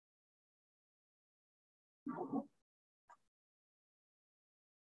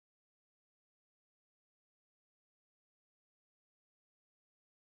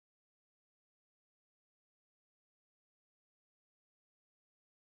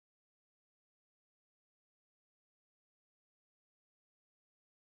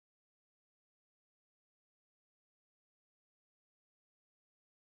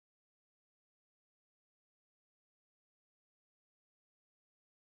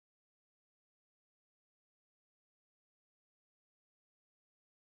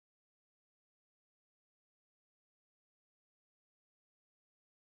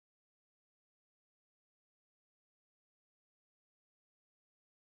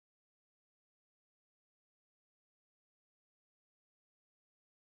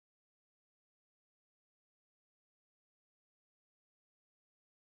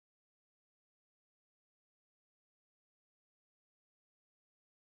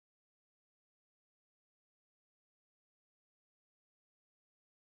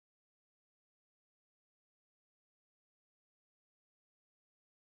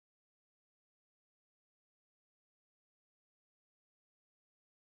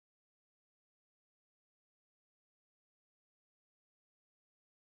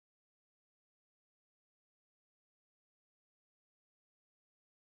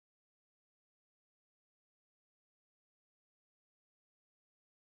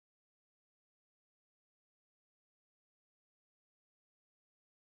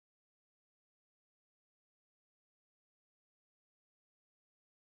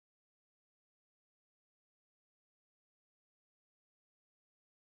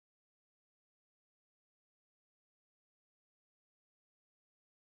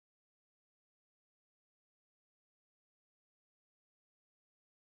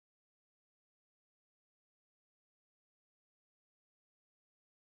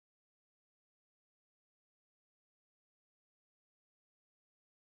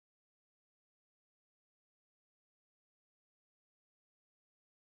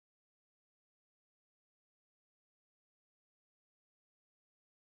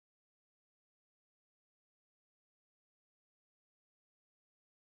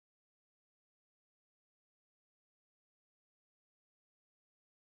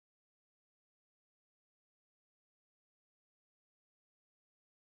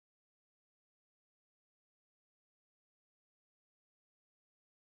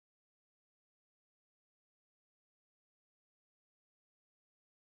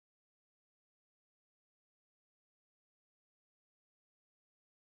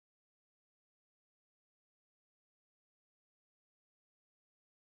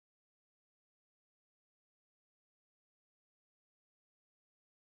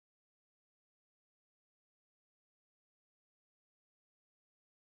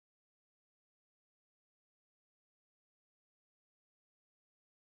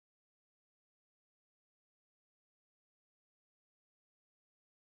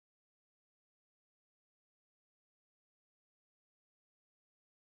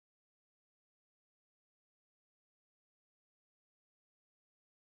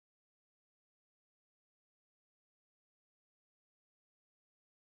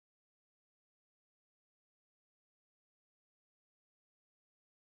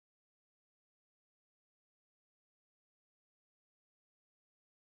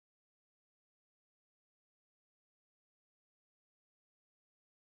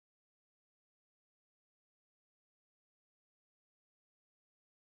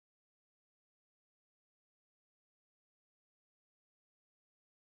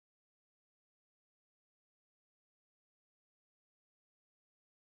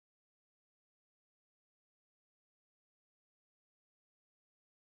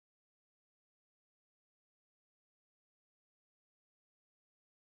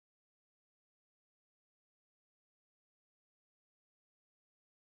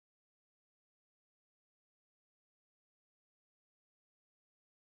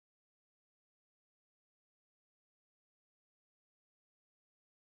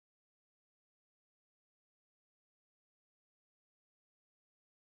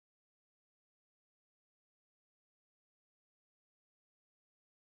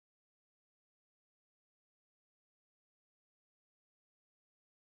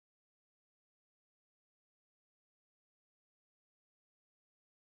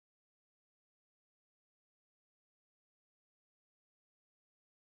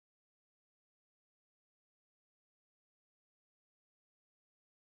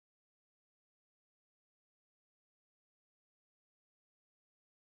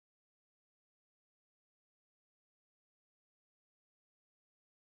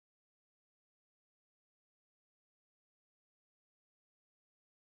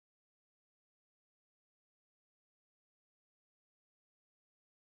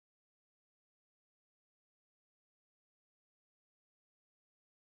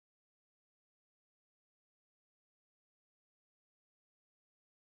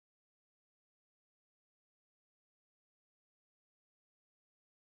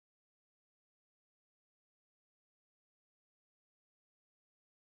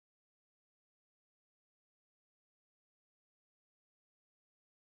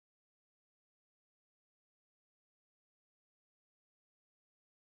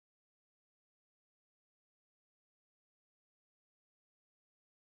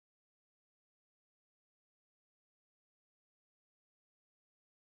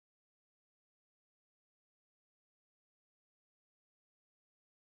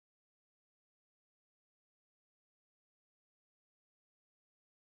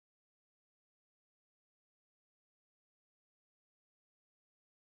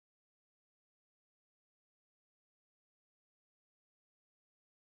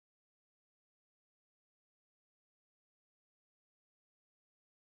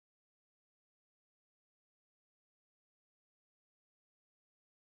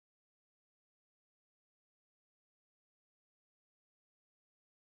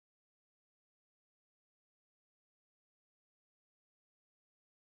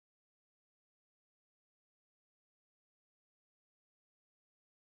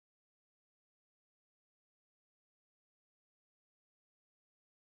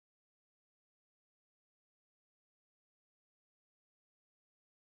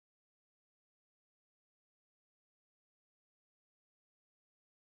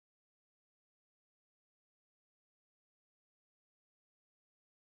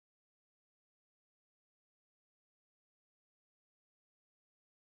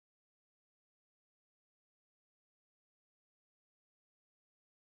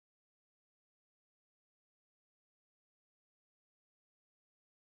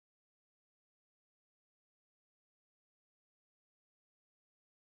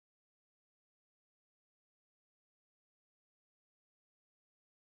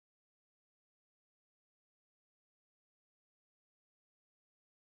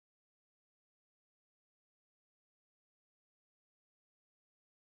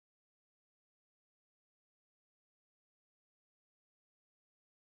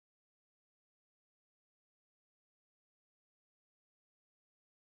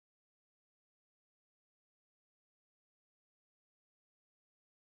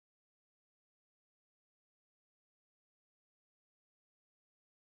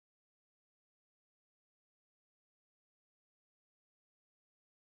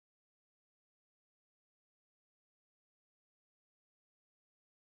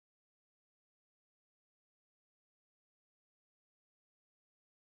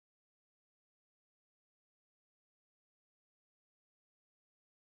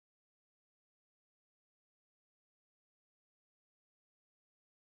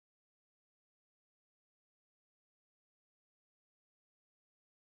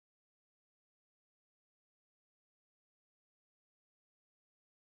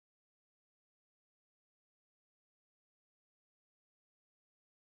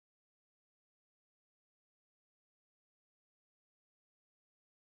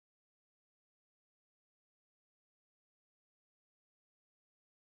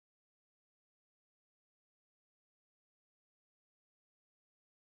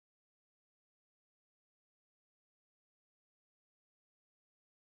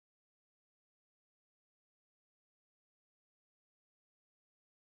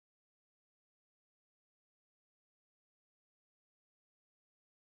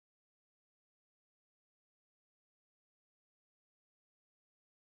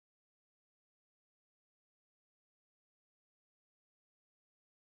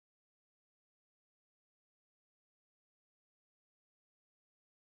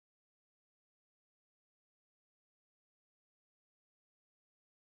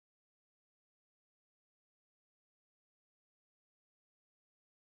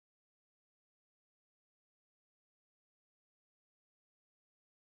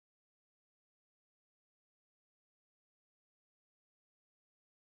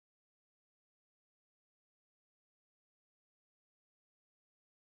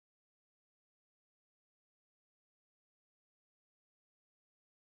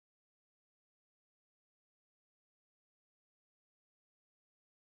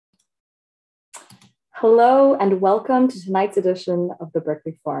Hello and welcome to tonight's edition of the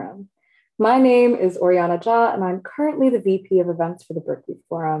Berkeley Forum. My name is Oriana Jha and I'm currently the VP of Events for the Berkeley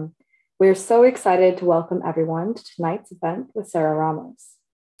Forum. We are so excited to welcome everyone to tonight's event with Sarah Ramos.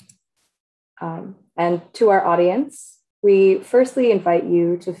 And to our audience, we firstly invite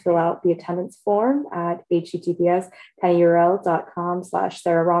you to fill out the attendance form at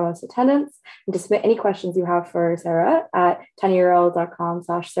https://tinyurl.com/Sarah Ramos attendance and to submit any questions you have for Sarah at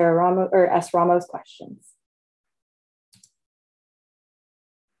tinyurl.com/Sarah Ramos or S Ramos questions.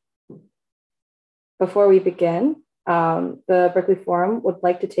 Before we begin, the Berkeley Forum would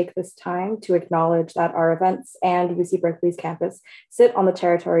like to take this time to acknowledge that our events and UC Berkeley's campus sit on the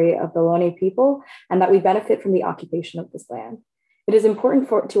territory of the Ohlone people and that we benefit from the occupation of this land. It is important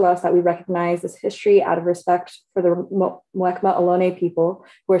to us that we recognize this history out of respect for the Muwekma Ohlone people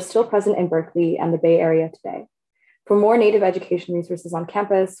who are still present in Berkeley and the Bay Area today. For more Native education resources on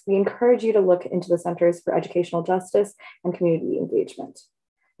campus, we encourage you to look into the Centers for Educational Justice and Community Engagement.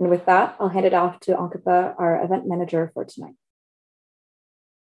 And with that, I'll hand it off to Ankita, our event manager for tonight.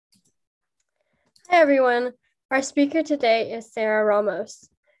 Hi, everyone. Our speaker today is Sarah Ramos.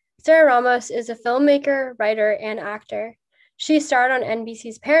 Sarah Ramos is a filmmaker, writer, and actor. She starred on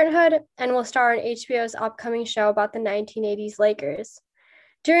NBC's Parenthood and will star on HBO's upcoming show about the 1980s Lakers.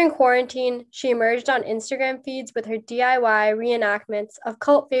 During quarantine, she emerged on Instagram feeds with her DIY reenactments of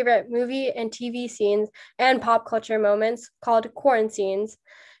cult favorite movie and TV scenes and pop culture moments called Quarantines.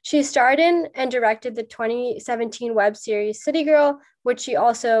 She starred in and directed the 2017 web series City Girl, which she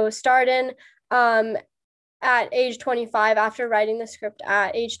also starred in at age 25 after writing the script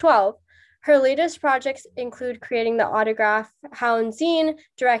at age 12. Her latest projects include creating the Autograph Hound zine,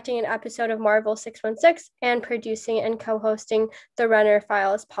 directing an episode of Marvel 616, and producing and co-hosting the Runner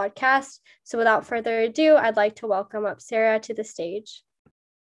Files podcast. So without further ado, I'd like to welcome up Sarah to the stage.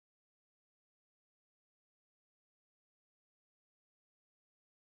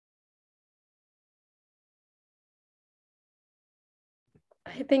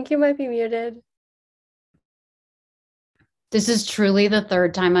 I think you might be muted. This is truly the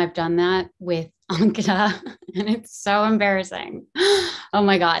third time I've done that with Ankita, and it's so embarrassing. Oh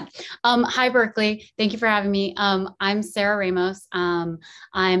my God. Hi, Berkeley. Thank you for having me. I'm Sarah Ramos. I'm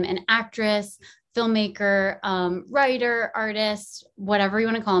an actress, filmmaker, writer, artist, whatever you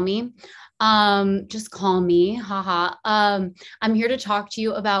want to call me. Just call me, haha. I'm here to talk to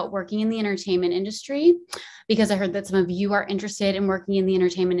you about working in the entertainment industry because I heard that some of you are interested in working in the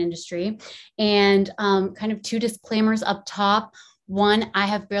entertainment industry. And kind of two disclaimers up top. One, I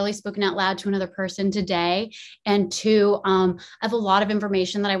have barely spoken out loud to another person today. And two, I have a lot of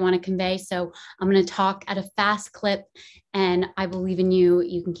information that I want to convey. So I'm going to talk at a fast clip and I believe in you.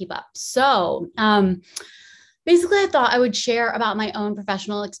 You can keep up. So basically, I thought I would share about my own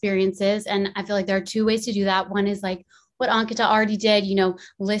professional experiences. And I feel like there are two ways to do that. One is like what Ankita already did,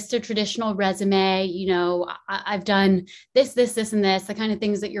 list a traditional resume. I've done this, and this, the kind of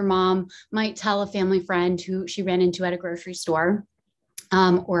things that your mom might tell a family friend who she ran into at a grocery store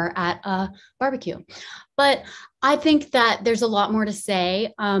or at a barbecue. But I think that there's a lot more to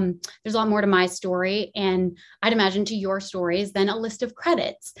say. There's a lot more to my story, and I'd imagine to your stories than a list of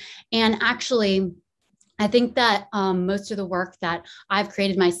credits. And actually, I think that most of the work that I've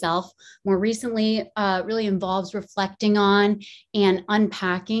created myself more recently really involves reflecting on and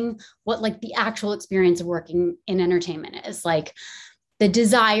unpacking what like the actual experience of working in entertainment is, like the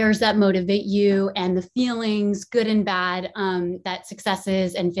desires that motivate you and the feelings, good and bad, that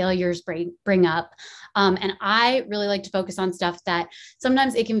successes and failures bring up. And I really like to focus on stuff that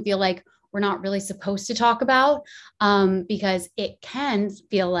sometimes it can feel like we're not really supposed to talk about because it can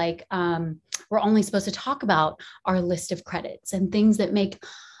feel like we're only supposed to talk about our list of credits and things that make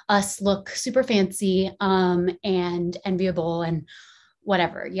us look super fancy and enviable and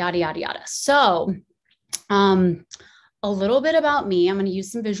whatever, yada, yada, yada. So a little bit about me. I'm going to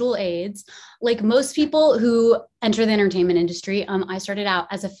use some visual aids. Like most people who enter the entertainment industry, I started out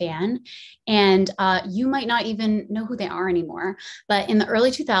as a fan, and you might not even know who they are anymore. But in the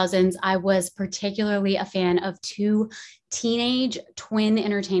early 2000s, I was particularly a fan of two teenage twin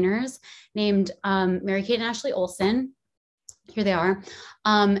entertainers named Mary-Kate and Ashley Olsen. Here they are.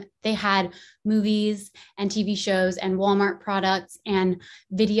 They had movies and TV shows and Walmart products and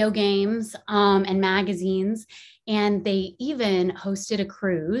video games and magazines. And they even hosted a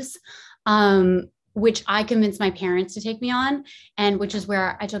cruise, which I convinced my parents to take me on, and which is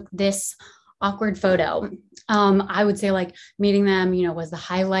where I took this awkward photo. I would say like meeting them, was the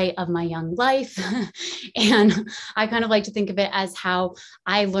highlight of my young life. And I kind of like to think of it as how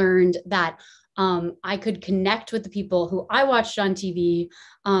I learned that I could connect with the people who I watched on TV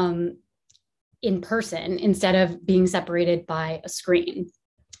in person instead of being separated by a screen,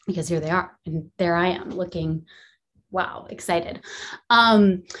 because here they are and there I am looking, wow, excited.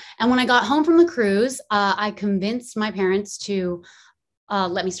 And when I got home from the cruise, I convinced my parents to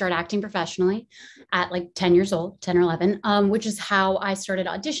let me start acting professionally at like 10 years old, 10 or 11, which is how I started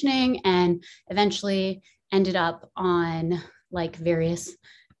auditioning and eventually ended up on like various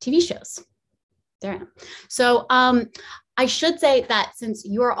TV shows. There I am. So I should say that since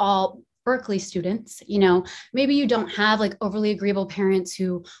you're all Berkeley students, you know, maybe you don't have like overly agreeable parents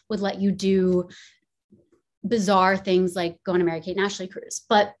who would let you do bizarre things like go on a Mary-Kate and Ashley cruise,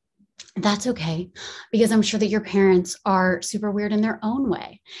 but that's okay, because I'm sure that your parents are super weird in their own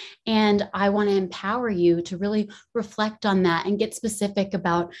way. And I want to empower you to really reflect on that and get specific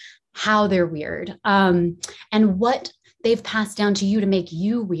about how they're weird, and what they've passed down to you to make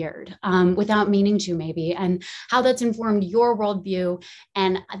you weird, without meaning to maybe, and how that's informed your worldview.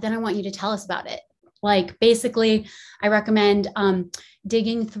 And then I want you to tell us about it. Like basically, I recommend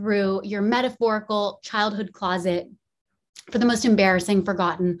digging through your metaphorical childhood closet for the most embarrassing,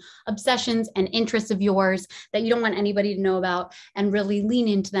 forgotten obsessions and interests of yours that you don't want anybody to know about, and really lean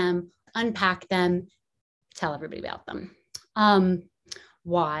into them, unpack them, tell everybody about them.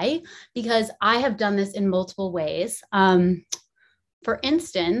 Why? Because I have done this in multiple ways. For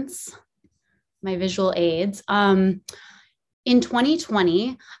instance, my visual aids. In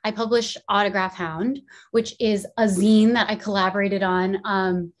 2020, I published Autograph Hound, which is a zine that I collaborated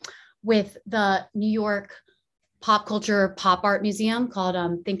on with the New York Pop Culture Pop Art Museum called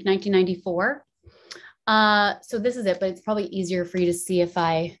Think 1994. So this is it, but it's probably easier for you to see if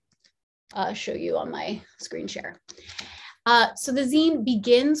I show you on my screen share. So the zine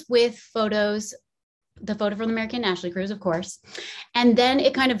begins with photos, the photo from the American Ashley cruise, of course, and then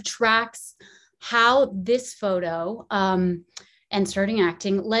it kind of tracks how this photo and starting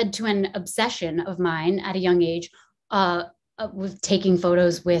acting led to an obsession of mine at a young age with taking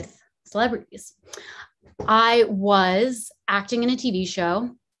photos with celebrities. I was acting in a TV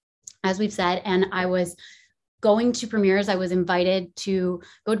show, as we've said, and I was going to premieres. I was invited to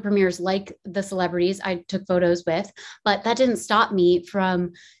go to premieres like the celebrities I took photos with, but that didn't stop me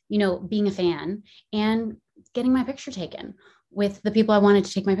from, you know, being a fan and getting my picture taken with the people I wanted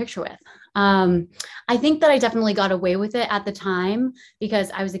to take my picture with. I think that I definitely got away with it at the time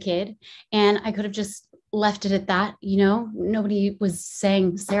because I was a kid and I could have just left it at that. You know, nobody was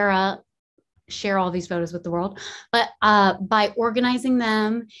saying, Sarah, share all these photos with the world. But by organizing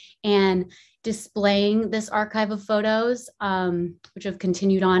them and displaying this archive of photos, which have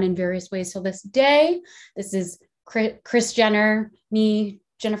continued on in various ways till this day. This is Kris Jenner, me,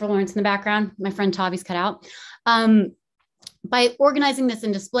 Jennifer Lawrence in the background, my friend Tavi's cut out. By organizing this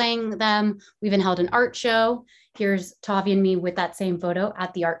and displaying them, we even held an art show. Here's Tavi and me with that same photo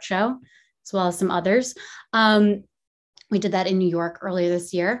at the art show, as well as some others. We did that in New York earlier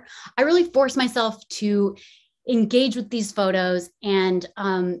this year. I really forced myself to engage with these photos and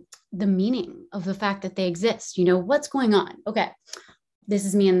the meaning of the fact that they exist. You know, what's going on? Okay, this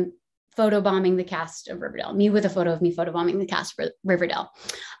is me and photobombing the cast of Riverdale, me with a photo of me photobombing the cast of Riverdale.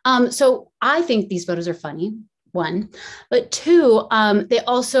 So I think these photos are funny, one, but two, they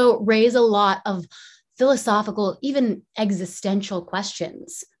also raise a lot of philosophical, even existential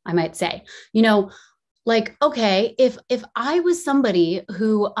questions, I might say. You know, like, okay, if I was somebody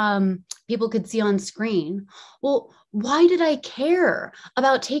who people could see on screen, well, why did I care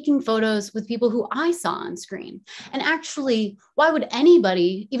about taking photos with people who I saw on screen? And actually, why would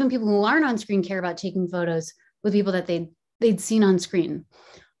anybody, even people who aren't on screen, care about taking photos with people that they'd seen on screen?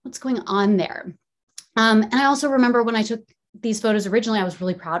 What's going on there? And I also remember when I took these photos originally, I was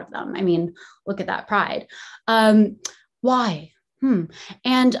really proud of them. I mean, look at that pride. Why?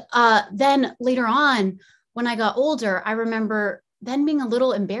 And then later on, when I got older, I remember then being a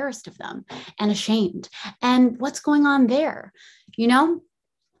little embarrassed of them and ashamed. And what's going on there? You know,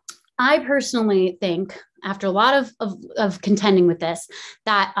 I personally think, after a lot of contending with this,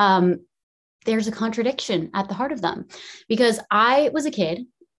 that there's a contradiction at the heart of them, because I was a kid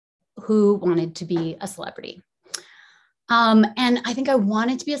who wanted to be a celebrity. And I think I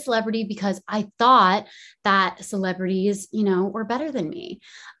wanted to be a celebrity because I thought that celebrities, you know, were better than me.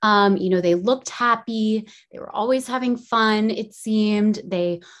 You know, they looked happy. They were always having fun, it seemed.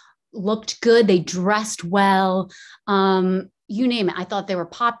 They looked good. They dressed well. You name it. I thought they were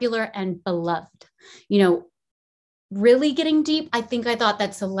popular and beloved. You know, really getting deep, I think I thought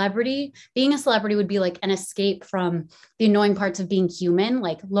that being a celebrity would be like an escape from the annoying parts of being human,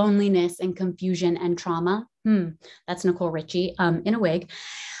 like loneliness and confusion and trauma. That's Nicole Richie in a wig.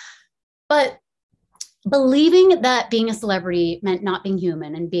 But believing that being a celebrity meant not being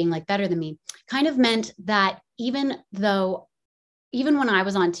human and being like better than me kind of meant that even when I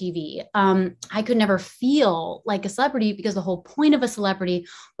was on TV, I could never feel like a celebrity because the whole point of a celebrity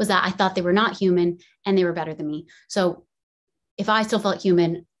was that I thought they were not human and they were better than me. So if I still felt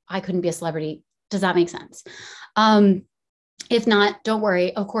human, I couldn't be a celebrity. Does that make sense? If not, don't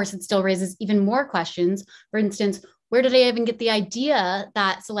worry. Of course, it still raises even more questions. For instance, where did I even get the idea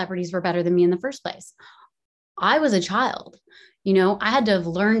that celebrities were better than me in the first place? I was a child. I had to have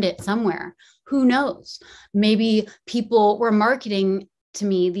learned it somewhere. Who knows? Maybe people were marketing to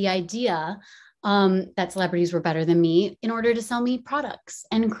me the idea that celebrities were better than me in order to sell me products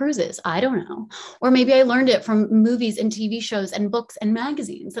and cruises. I don't know. Or maybe I learned it from movies and TV shows and books and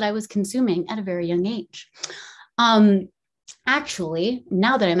magazines that I was consuming at a very young age. Actually,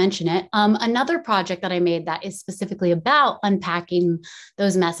 now that I mention it, another project that I made that is specifically about unpacking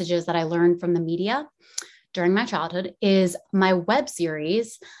those messages that I learned from the media during my childhood is my web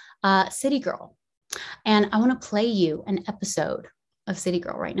series, City Girl. And I want to play you an episode of City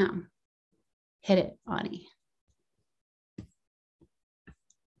Girl right now. Hit it, Ani.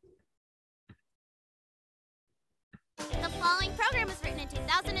 The following program was written in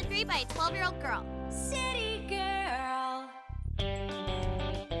 2003 by a 12-year-old girl. City Girl.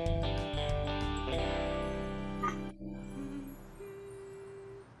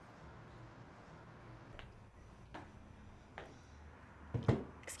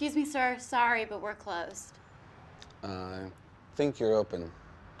 Excuse me, sir. Sorry, but we're closed. I think you're open.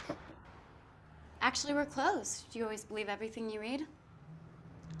 Actually, we're closed. Do you always believe everything you read?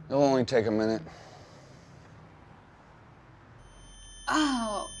 It'll only take a minute.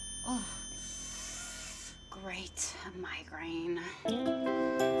 Oh. Great. A migraine.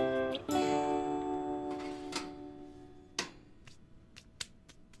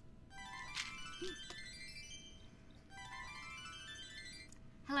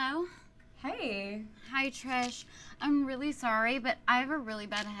 Hello? Hey. Hi, Trish. I'm really sorry, but I have a really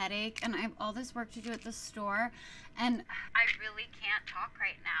bad headache, and I have all this work to do at the store, and I really can't talk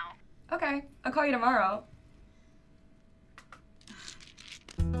right now. Okay, I'll call you tomorrow.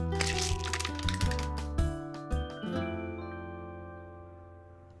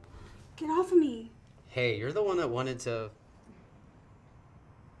 Get off of me. Hey, you're the one that wanted to...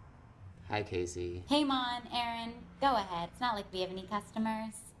 Hi, Casey. Hey, Mon, Aaron, go ahead. It's not like we have any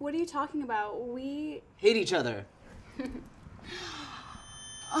customers. What are you talking about? We... Hate each other.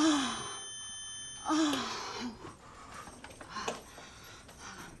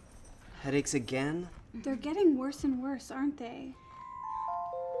 Headaches again? They're getting worse and worse, aren't they?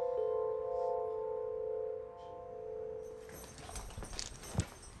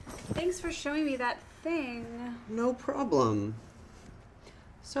 Thanks for showing me that thing. No problem.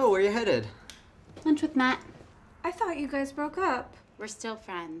 So, where you headed? Lunch with Matt. I thought you guys broke up. We're still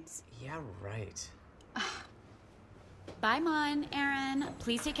friends. Yeah, right. Bye, Mon, Aaron.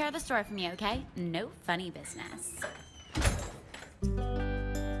 Please take care of the store for me, okay? No funny business.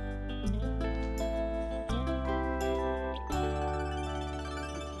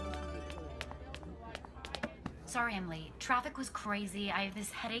 Sorry I'm late. Traffic was crazy. I have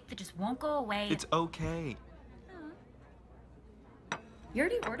this headache that just won't go away. It's okay. You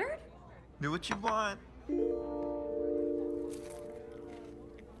already ordered? Do what you want.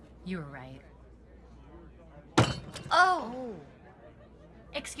 You were right. Oh!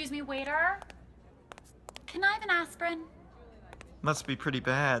 Excuse me, waiter? Can I have an aspirin? Must be pretty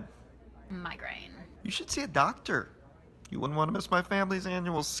bad. Migraine. You should see a doctor. You wouldn't want to miss my family's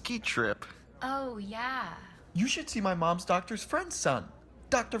annual ski trip. Oh, yeah. You should see my mom's doctor's friend's son,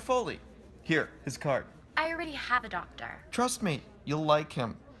 Dr. Foley. Here, his card. I already have a doctor. Trust me, you'll like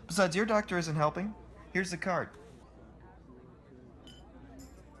him. Besides, your doctor isn't helping. Here's the card.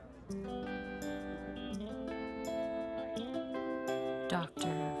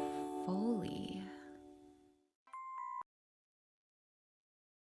 Dr. Foley.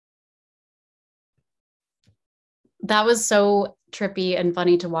 That was so trippy and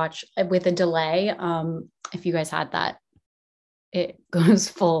funny to watch with a delay. If you guys had that, it goes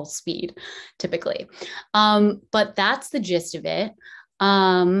full speed typically. But that's the gist of it.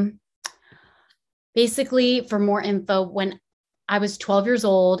 Basically, for more info, when I was 12 years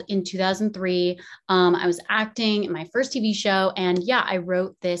old in 2003, I was acting in my first TV show. And yeah, I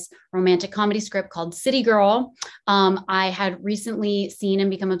wrote this romantic comedy script called City Girl. I had recently seen and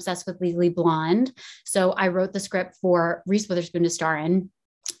become obsessed with Legally Blonde. So I wrote the script for Reese Witherspoon to star in.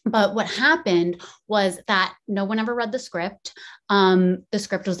 But what happened was that no one ever read the script. The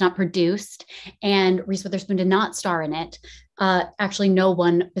script was not produced and Reese Witherspoon did not star in it. Actually, no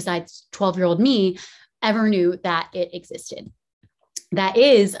one besides 12-year-old me ever knew that it existed. That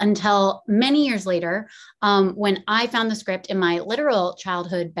is until many years later, when I found the script in my literal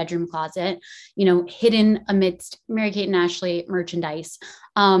childhood bedroom closet, hidden amidst Mary Kate and Ashley merchandise.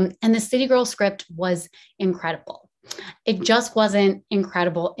 And the City Girl script was incredible. It just wasn't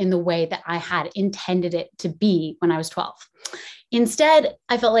incredible in the way that I had intended it to be when I was 12. Instead,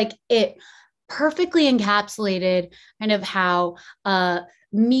 I felt like it perfectly encapsulated kind of how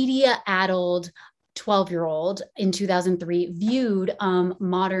media-addled 12-year-old in 2003 viewed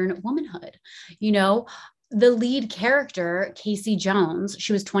modern womanhood. The lead character, Casey Jones,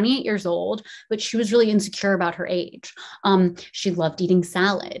 she was 28 years old, but she was really insecure about her age. She loved eating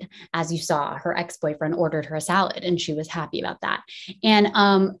salad. As you saw, her ex-boyfriend ordered her a salad and she was happy about that.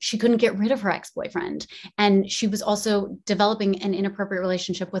 And she couldn't get rid of her ex-boyfriend. And she was also developing an inappropriate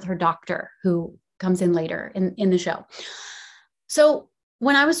relationship with her doctor, who comes in later in the show. So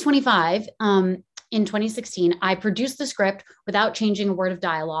when I was 25, in 2016, I produced the script without changing a word of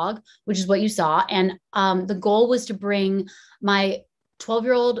dialogue, which is what you saw. And the goal was to bring my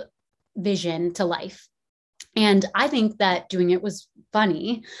 12-year-old vision to life. And I think that doing it was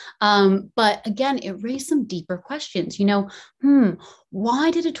funny. But again, it raised some deeper questions.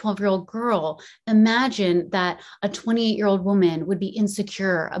 Why did a 12-year-old girl imagine that a 28-year-old woman would be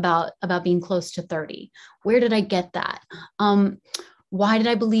insecure about being close to 30? Where did I get that? Why did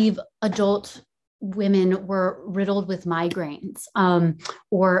I believe adult women were riddled with migraines,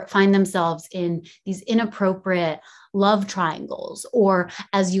 or find themselves in these inappropriate love triangles? Or,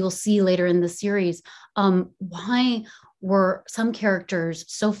 as you'll see later in the series, why were some characters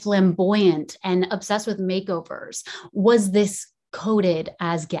so flamboyant and obsessed with makeovers? Was this coded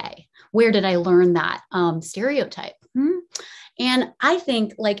as gay? Where did I learn that stereotype? And I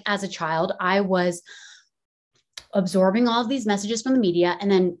think, like, as a child, I was absorbing all of these messages from the media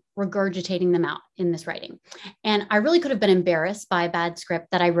and then regurgitating them out in this writing. And I really could have been embarrassed by a bad script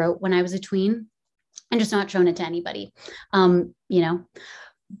that I wrote when I was a tween and just not shown it to anybody,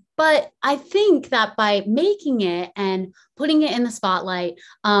 But I think that by making it and putting it in the spotlight,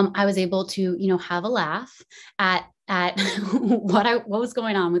 I was able to, have a laugh at what was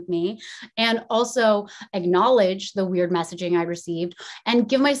going on with me, and also acknowledge the weird messaging I received, and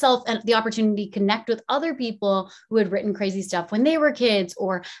give myself the opportunity to connect with other people who had written crazy stuff when they were kids,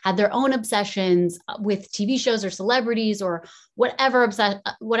 or had their own obsessions with TV shows or celebrities, or whatever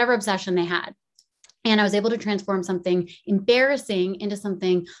obsession they had. And I was able to transform something embarrassing into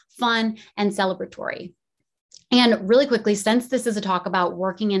something fun and celebratory. And really quickly, since this is a talk about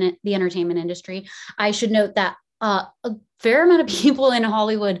working in the entertainment industry, I should note that a fair amount of people in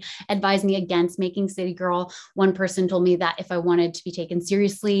Hollywood advised me against making City Girl. One person told me that if I wanted to be taken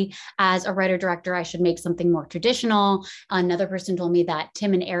seriously as a writer-director, I should make something more traditional. Another person told me that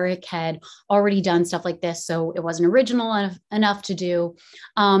Tim and Eric had already done stuff like this, so it wasn't original enough to do.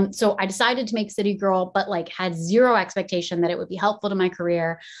 So I decided to make City Girl, but had zero expectation that it would be helpful to my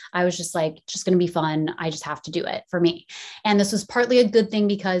career. I was just going to be fun. I just have to do it for me. And this was partly a good thing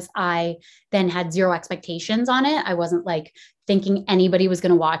because I then had zero expectations on it. I wasn't thinking anybody was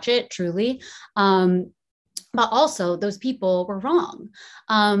going to watch it, truly. But also those people were wrong,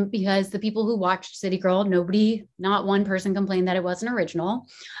 because the people who watched City Girl, not one person complained that it wasn't original.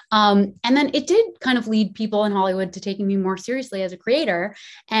 And then it did kind of lead people in Hollywood to taking me more seriously as a creator.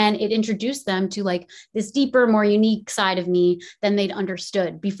 And it introduced them to this deeper, more unique side of me than they'd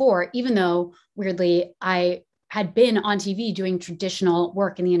understood before, even though weirdly, I had been on TV doing traditional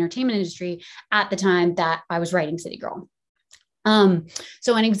work in the entertainment industry at the time that I was writing City Girl.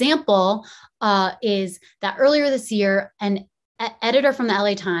 So an example is that earlier this year, an editor from the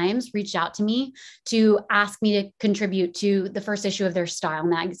LA Times reached out to me to ask me to contribute to the first issue of their style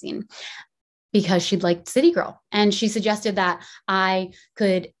magazine because she'd liked City Girl. And she suggested that I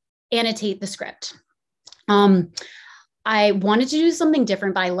could annotate the script. I wanted to do something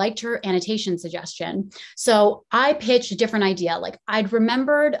different, but I liked her annotation suggestion. So I pitched a different idea. I'd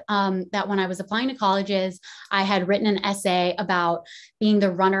remembered that when I was applying to colleges, I had written an essay about being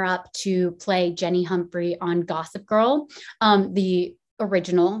the runner-up to play Jenny Humphrey on Gossip Girl, the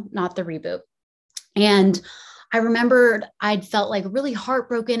original, not the reboot. And I remembered I'd felt really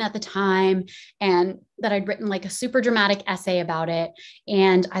heartbroken at the time, and that I'd written a super dramatic essay about it.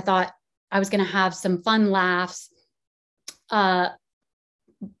 And I thought I was going to have some fun laughs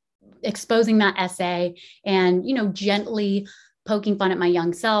exposing that essay and, gently poking fun at my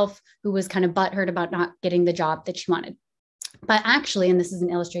young self, who was kind of butthurt about not getting the job that she wanted. But actually, and this is an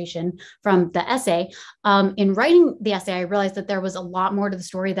illustration from the essay, in writing the essay, I realized that there was a lot more to the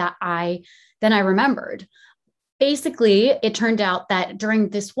story than I remembered. basically, it turned out that during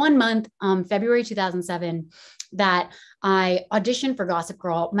this 1 month, February 2007, that I auditioned for Gossip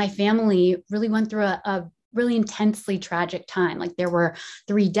Girl, my family really went through a really intensely tragic time. Like there were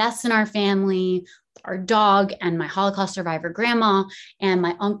 3 deaths in our family, our dog and my Holocaust survivor grandma, and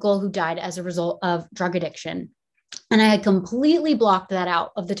my uncle who died as a result of drug addiction. And I had completely blocked that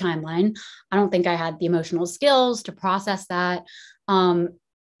out of the timeline. I don't think I had the emotional skills to process that. And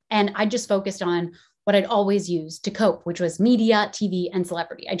I just focused on what I'd always used to cope, which was media, TV, and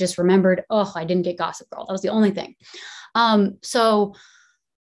celebrity. I just remembered, I didn't get Gossip Girl. That was the only thing. So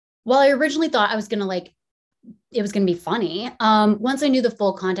while I originally thought it was going to be funny, once I knew the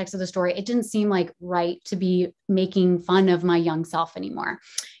full context of the story, it didn't seem like right to be making fun of my young self anymore.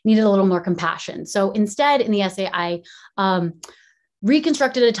 Needed a little more compassion. So instead, in the essay, I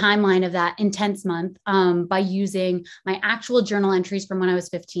reconstructed a timeline of that intense month by using my actual journal entries from when I was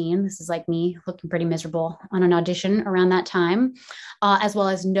 15. This is like me looking pretty miserable on an audition around that time, as well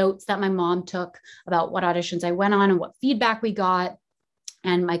as notes that my mom took about what auditions I went on and what feedback we got,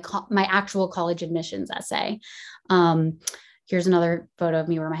 and my actual college admissions essay. Here's another photo of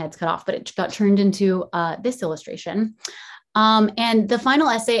me where my head's cut off, but it got turned into this illustration. And the final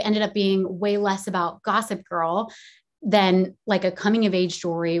essay ended up being way less about Gossip Girl than like a coming of age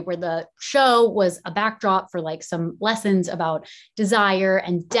story, where the show was a backdrop for like some lessons about desire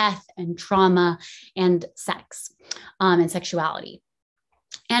and death and trauma and sex and sexuality.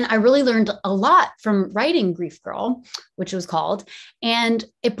 And I really learned a lot from writing Grief Girl, which it was called. And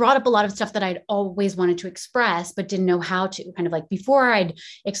it brought up a lot of stuff that I'd always wanted to express, but didn't know how to. Kind of like before, I'd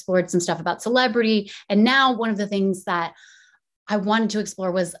explored some stuff about celebrity. And now one of the things that I wanted to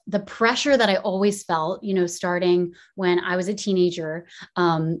explore was the pressure that I always felt, starting when I was a teenager,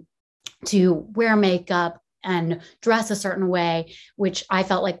 to wear makeup and dress a certain way, which I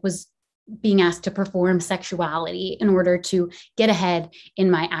felt like was being asked to perform sexuality in order to get ahead in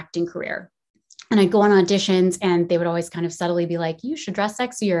my acting career. And I'd go on auditions and they would always kind of subtly be like, you should dress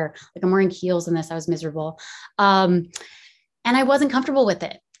sexier. Like, I'm wearing heels in this. I was miserable. And I wasn't comfortable with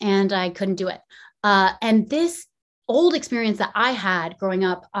it and I couldn't do it. And this old experience that I had growing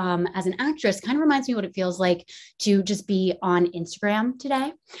up as an actress kind of reminds me what it feels like to just be on Instagram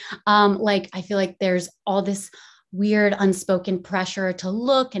today. I feel like there's all this weird unspoken pressure to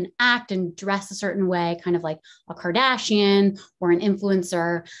look and act and dress a certain way, kind of like a Kardashian or an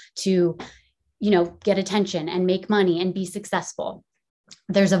influencer, to, get attention and make money and be successful.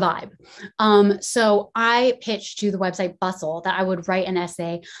 There's a vibe. So I pitched to the website Bustle that I would write an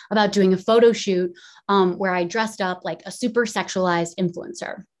essay about doing a photo shoot where I dressed up like a super sexualized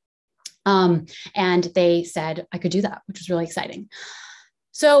influencer. And they said I could do that, which was really exciting.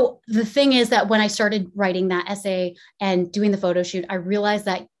 So the thing is that when I started writing that essay and doing the photo shoot, I realized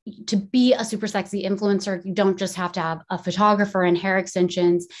that to be a super sexy influencer, you don't just have to have a photographer and hair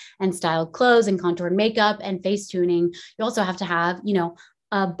extensions and styled clothes and contoured makeup and face tuning. You also have to have,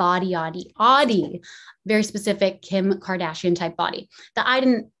 a body, very specific Kim Kardashian type body that I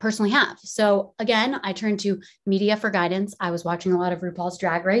didn't personally have. So again, I turned to media for guidance. I was watching a lot of RuPaul's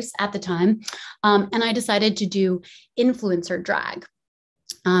Drag Race at the time. And I decided to do influencer drag.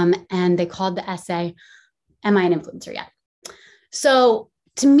 And they called the essay, Am I an Influencer Yet? So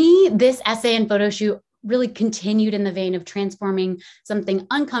to me, this essay and photo shoot really continued in the vein of transforming something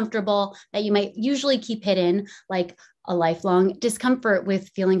uncomfortable that you might usually keep hidden, like a lifelong discomfort with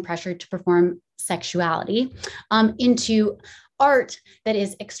feeling pressured to perform sexuality, into art that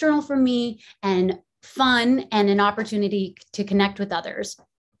is external from me and fun and an opportunity to connect with others,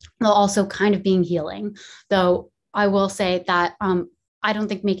 while also kind of being healing. Though I will say that I don't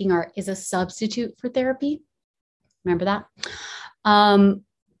think making art is a substitute for therapy. Remember that?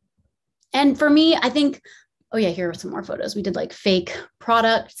 And for me, I think, here are some more photos. We did like fake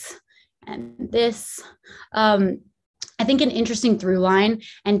products and this. I think an interesting through line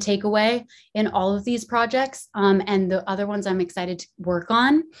and takeaway in all of these projects, and the other ones I'm excited to work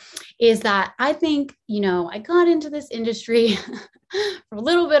on, is that I think, I got into this industry for a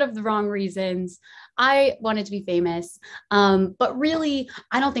little bit of the wrong reasons. I wanted to be famous, but really,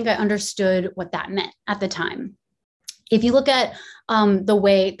 I don't think I understood what that meant at the time. If you look at the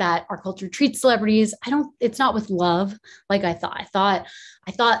way that our culture treats celebrities, it's not with love like I thought.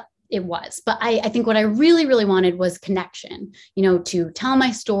 I thought it was, but I think what I really, really wanted was connection, to tell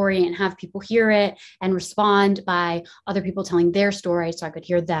my story and have people hear it and respond by other people telling their story so I could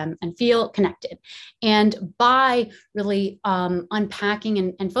hear them and feel connected. And by really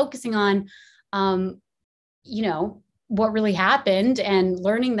unpacking and focusing on, what really happened and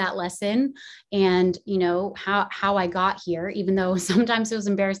learning that lesson and, how I got here, even though sometimes it was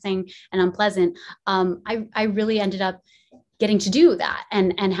embarrassing and unpleasant. I really ended up getting to do that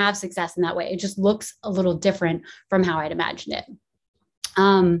and have success in that way. It just looks a little different from how I'd imagined it.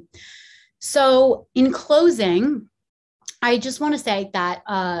 So in closing, I just want to say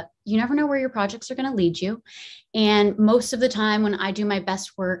that you never know where your projects are going to lead you. And most of the time when I do my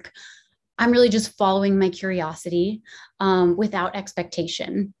best work, I'm really just following my curiosity without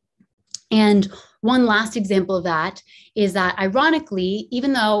expectation. And one last example of that is that, ironically,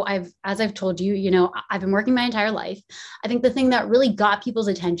 even though as I've told you, I've been working my entire life, I think the thing that really got people's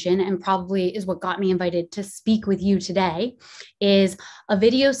attention and probably is what got me invited to speak with you today is a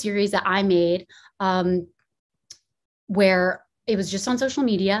video series that I made where it was just on social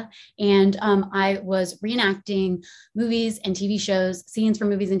media, and I was reenacting movies and TV shows, scenes from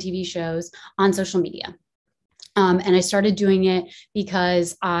movies and TV shows on social media. And I started doing it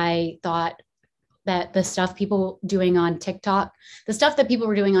because I thought that the stuff people were doing on TikTok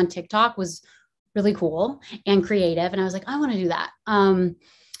was really cool and creative. And I was like, I want to do that.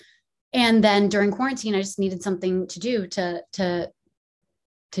 And then during quarantine, I just needed something to do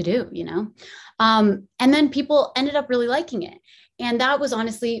and then people ended up really liking it. And that was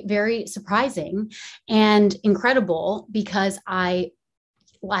honestly very surprising and incredible, because I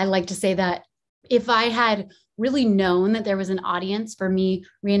like to say that if I had really known that there was an audience for me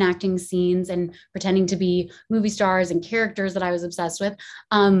reenacting scenes and pretending to be movie stars and characters that I was obsessed with,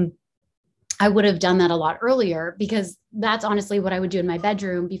 I would have done that a lot earlier, because that's honestly what I would do in my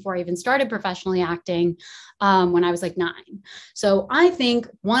bedroom before I even started professionally acting when I was like 9. So I think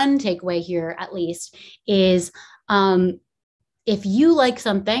one takeaway here, at least, is if you like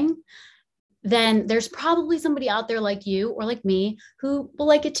something, then there's probably somebody out there like you or like me who will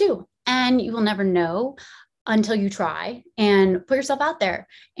like it too. And you will never know until you try and put yourself out there.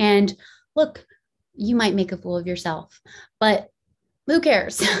 And look, you might make a fool of yourself, but who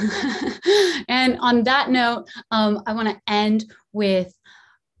cares? And on that note, I want to end with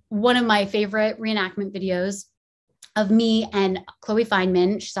one of my favorite reenactment videos of me and Chloe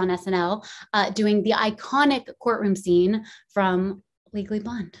Fineman, she's on SNL, doing the iconic courtroom scene from Legally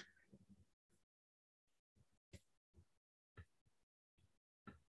Blonde.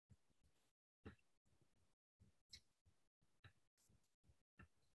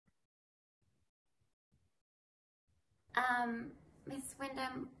 Miss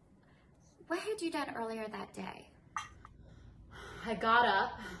Wyndham, what had you done earlier that day? I got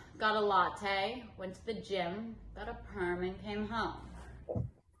up, got a latte, went to the gym, got a perm, and came home.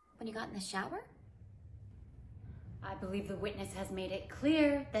 When you got in the shower? I believe the witness has made it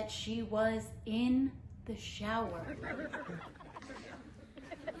clear that she was in the shower.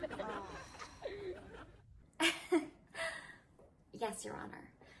 Yes, Your Honor.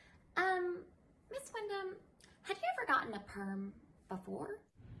 Miss Wyndham, had you ever gotten a perm before?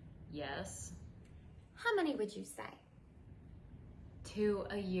 Yes. How many would you say? 2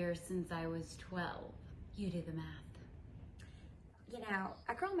 a year since I was 12. You do the math. You know,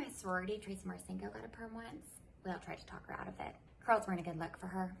 a girl in my sorority, Tracy Marcinko, got a perm once. We all tried to talk her out of it. Curls weren't a good look for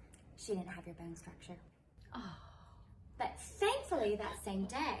her. She didn't have your bone structure. Oh. But thankfully, that same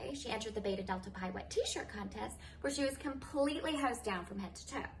day, she entered the Beta Delta Pi wet t-shirt contest, where she was completely hosed down from head to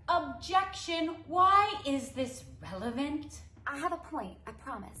toe. Objection! Why is this relevant? I have a point, I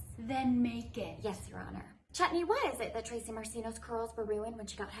promise. Then make it. Yes, Your Honor. Chutney, why is it that Tracy Marcino's curls were ruined when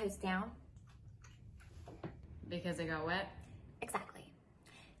she got hosed down? Because it got wet? Exactly.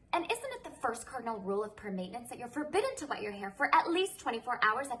 And isn't it the first cardinal rule of perm maintenance that you're forbidden to wet your hair for at least 24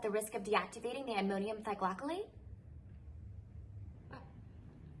 hours at the risk of deactivating the ammonium thioglycolate?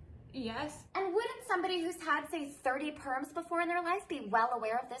 Yes. And wouldn't somebody who's had, say, 30 perms before in their life be well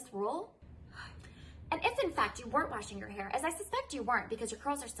aware of this rule? And if, in fact, you weren't washing your hair, as I suspect you weren't because your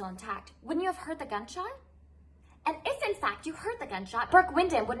curls are still intact, wouldn't you have heard the gunshot? And if, in fact, you heard the gunshot, Brooke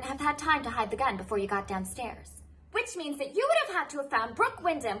Wyndham wouldn't have had time to hide the gun before you got downstairs. Which means that you would have had to have found Brooke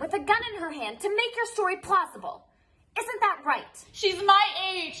Wyndham with a gun in her hand to make your story plausible. Isn't that right? She's my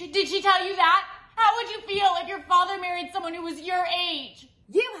age. Did she tell you that? How would you feel if your father married someone who was your age?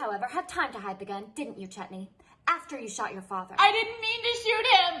 You, however, had time to hide the gun, didn't you, Chutney? After you shot your father. I didn't mean to shoot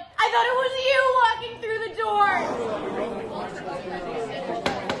him. I thought it was you walking through the door.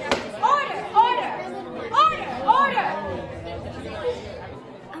 Order! Order! Order! Order!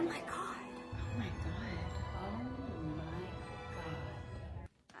 Oh my God. Oh my God. Oh my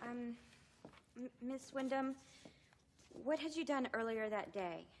God. Miss Wyndham, what had you done earlier that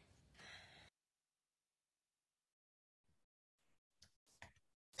day?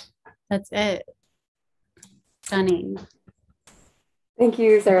 That's it. stunning. Thank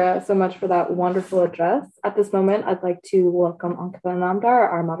you, Sarah, so much for that wonderful address. At this moment, I'd like to welcome Ankita Namdar,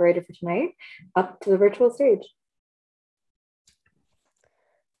 our moderator for tonight, up to the virtual stage.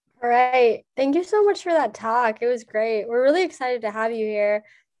 All right. Thank you so much for that talk. It was great. We're really excited to have you here.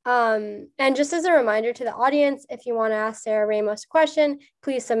 And just as a reminder to the audience, if you want to ask Sarah Ramos a question,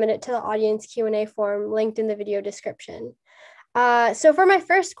 please submit it to the audience Q&A form linked in the video description. So for my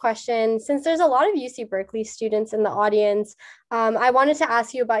first question, since there's a lot of UC Berkeley students in the audience, I wanted to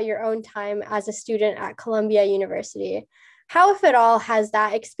ask you about your own time as a student at Columbia University. How, if at all, has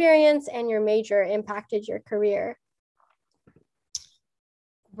that experience and your major impacted your career?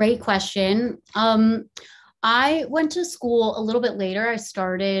 Great question. I went to school a little bit later. I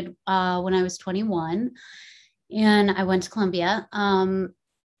started when I was 21 and I went to Columbia. And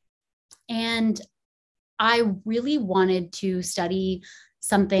I really wanted to study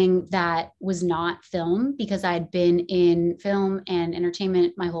something that was not film because I'd been in film and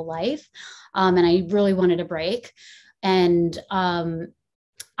entertainment my whole life. And I really wanted a break. And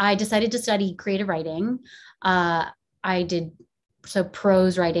I decided to study creative writing. I did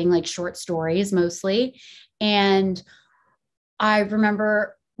prose writing, like short stories mostly. And I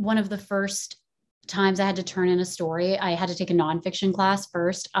remember one of the first times I had to turn in a story, I had to take a nonfiction class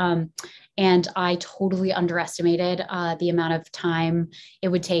first. And I totally underestimated the amount of time it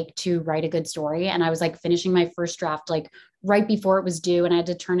would take to write a good story. And I was like finishing my first draft, like right before it was due. And I had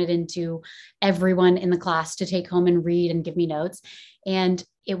to turn it into everyone in the class to take home and read and give me notes. And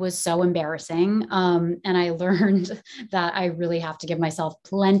it was so embarrassing. And I learned that I really have to give myself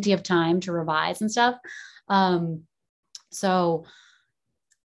plenty of time to revise and stuff. So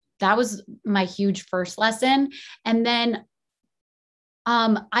that was my huge first lesson. And then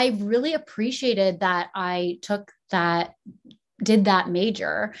I really appreciated that I did that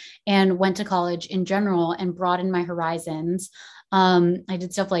major and went to college in general and broadened my horizons. I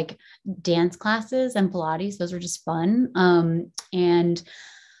did stuff like dance classes and Pilates. Those were just fun. And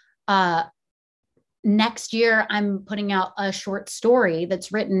next year, I'm putting out a short story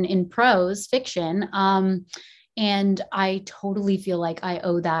that's written in prose fiction. And I totally feel like I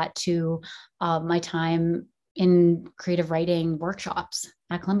owe that to my time in creative writing workshops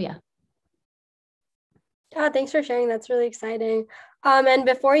at Columbia. Yeah, thanks for sharing. That's really exciting. And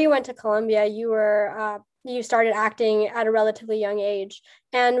before you went to Columbia, you started acting at a relatively young age.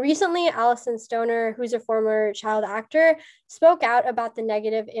 And recently, Allison Stoner, who's a former child actor, spoke out about the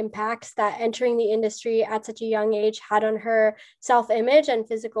negative impacts that entering the industry at such a young age had on her self-image and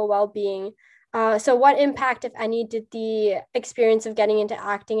physical well-being. So what impact, if any, did the experience of getting into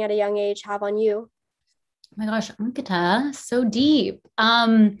acting at a young age have on you? Oh my gosh, Ankita, so deep.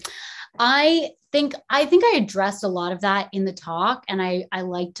 I think I addressed a lot of that in the talk, and I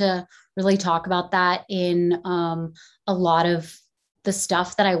like to really talk about that in a lot of the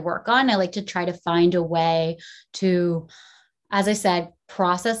stuff that I work on. I like to try to find a way to, as I said,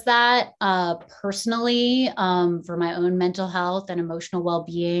 process that personally for my own mental health and emotional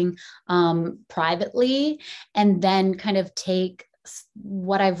well-being privately, and then kind of take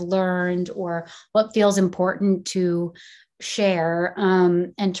what I've learned or what feels important to share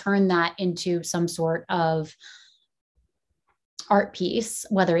and turn that into some sort of art piece,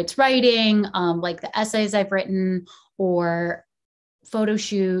 whether it's writing, like the essays I've written, or photo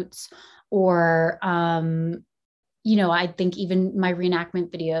shoots, or I think even my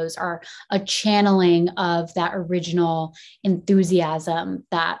reenactment videos are a channeling of that original enthusiasm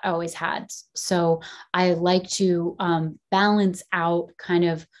that I always had. So I like to balance out kind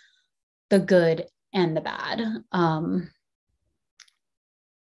of the good and the bad.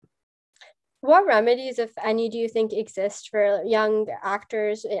 What remedies, if any, do you think exist for young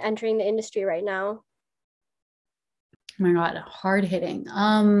actors entering the industry right now? Oh my God, hard hitting.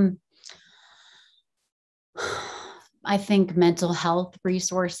 I think mental health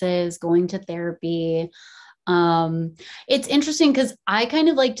resources, going to therapy. It's interesting because I kind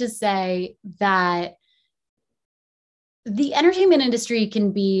of like to say that the entertainment industry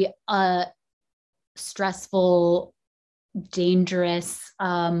can be a stressful, dangerous,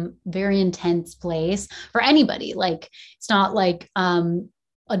 very intense place for anybody. Like, it's not like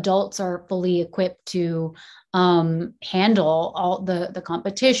adults are fully equipped to handle all the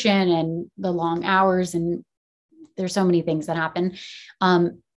competition and the long hours, and there's so many things that happen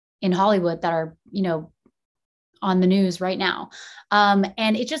in Hollywood that are, on the news right now.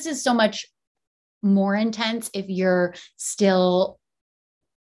 And it just is so much more intense if you're still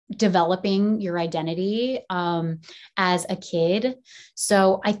developing your identity as a kid.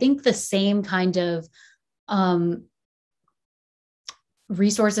 So I think the same kind of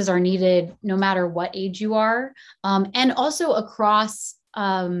resources are needed no matter what age you are, and also across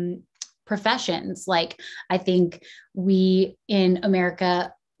professions. Like, I think we in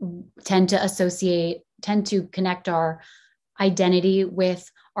America tend to connect our identity with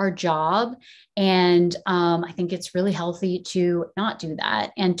our job. And I think it's really healthy to not do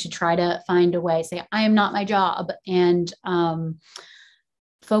that and to try to find a way, say, I am not my job, and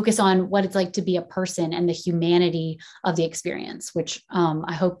focus on what it's like to be a person and the humanity of the experience, which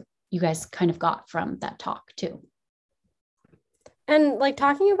I hope you guys kind of got from that talk too. And like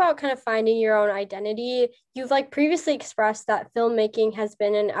talking about kind of finding your own identity, you've like previously expressed that filmmaking has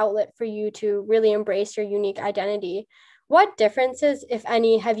been an outlet for you to really embrace your unique identity. What differences, if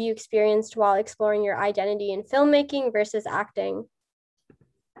any, have you experienced while exploring your identity in filmmaking versus acting?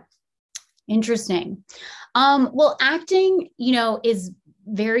 Interesting. Well, acting, is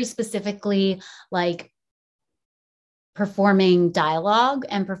very specifically like performing dialogue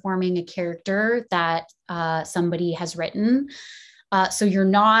and performing a character that somebody has written. So you're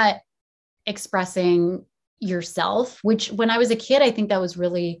not expressing yourself, which when I was a kid, I think that was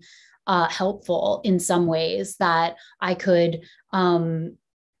really helpful in some ways, that I could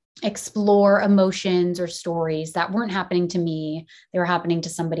explore emotions or stories that weren't happening to me. They were happening to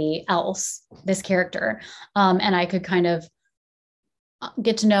somebody else, this character. And I could kind of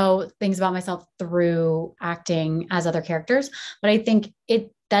get to know things about myself through acting as other characters. But I think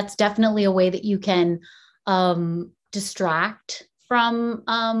that's definitely a way that you can distract from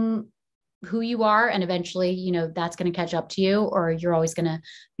who you are, and eventually, that's going to catch up to you, or you're always going to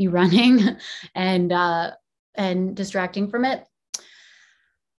be running and distracting from it.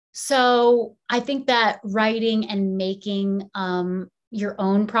 So I think that writing and making your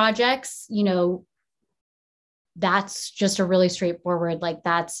own projects, that's just a really straightforward, like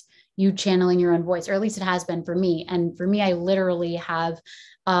that's you channeling your own voice, or at least it has been for me. And for me, I literally have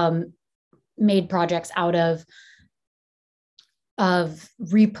made projects out of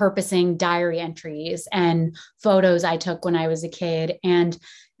repurposing diary entries and photos I took when I was a kid, and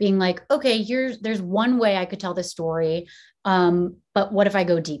being like, okay, there's one way I could tell this story. But what if I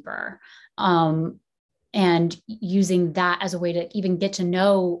go deeper? And using that as a way to even get to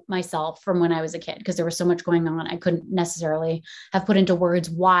know myself from when I was a kid, because there was so much going on. I couldn't necessarily have put into words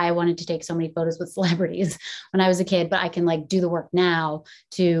why I wanted to take so many photos with celebrities when I was a kid, but I can like do the work now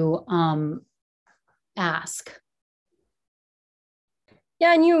to ask.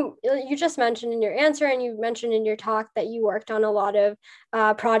 Yeah, and you just mentioned in your answer, and you mentioned in your talk that you worked on a lot of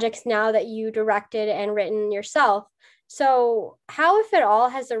projects now that you directed and written yourself. So how, if at all,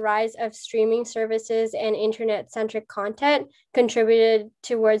 has the rise of streaming services and internet-centric content contributed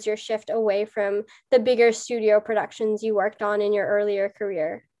towards your shift away from the bigger studio productions you worked on in your earlier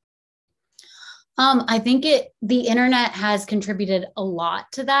career? I think the internet has contributed a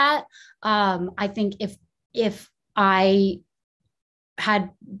lot to that. I think if I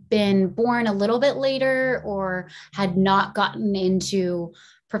had been born a little bit later, or had not gotten into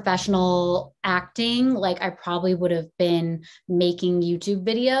professional acting, like I probably would have been making YouTube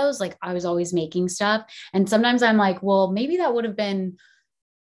videos. Like I was always making stuff. And sometimes I'm like, well, maybe that would have been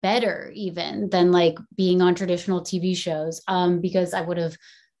better even than like being on traditional TV shows, because I would have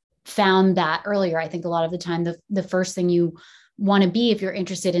found that earlier. I think a lot of the time, the first thing you want to be, if you're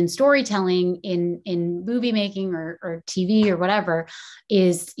interested in storytelling in movie making or TV or whatever,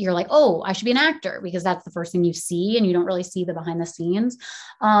 is you're like, oh, I should be an actor, because that's the first thing you see, and you don't really see the behind the scenes.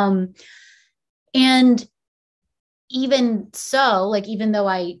 And even so, like, even though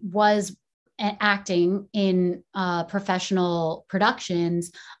I was acting in professional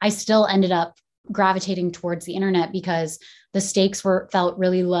productions, I still ended up gravitating towards the internet because the stakes felt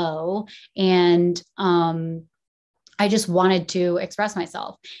really low, and I just wanted to express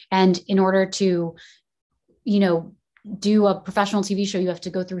myself. And in order to, do a professional TV show, you have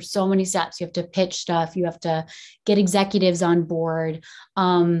to go through so many steps. You have to pitch stuff. You have to get executives on board.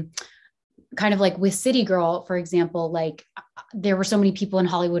 Kind of like with City Girl, for example, like there were so many people in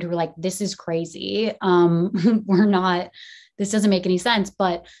Hollywood who were like, this is crazy. This doesn't make any sense.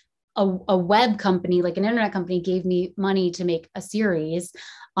 But a web company, like an internet company, gave me money to make a series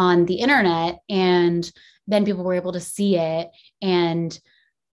on the internet, and then people were able to see it and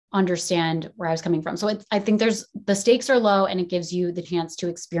understand where I was coming from. So I think the stakes are low, and it gives you the chance to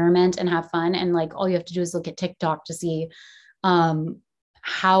experiment and have fun. And like, all you have to do is look at TikTok to see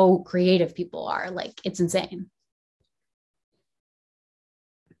how creative people are. Like, it's insane.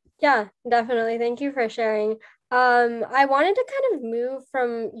 Yeah, definitely. Thank you for sharing. I wanted to kind of move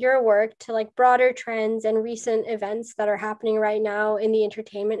from your work to like broader trends and recent events that are happening right now in the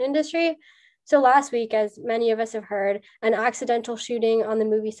entertainment industry. So last week, as many of us have heard, an accidental shooting on the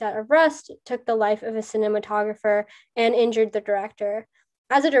movie set of Rust took the life of a cinematographer and injured the director.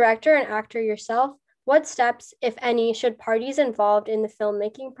 As a director and actor yourself, what steps, if any, should parties involved in the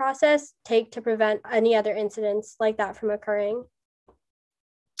filmmaking process take to prevent any other incidents like that from occurring?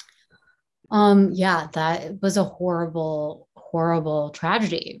 Yeah, that was a horrible, horrible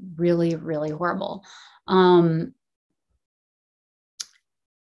tragedy. Really, really horrible.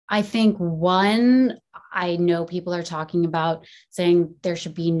 I think I know people are talking about saying there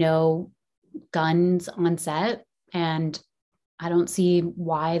should be no guns on set, and I don't see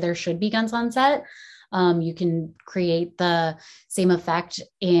why there should be guns on set. You can create the same effect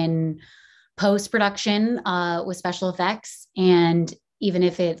in post-production with special effects. And even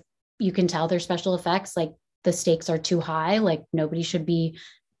if you can tell they're special effects, like the stakes are too high, like nobody should be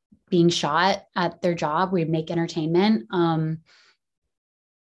being shot at their job. We make entertainment.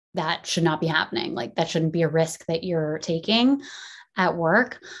 That should not be happening. Like that shouldn't be a risk that you're taking at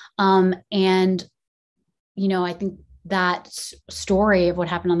work. And, I think that story of what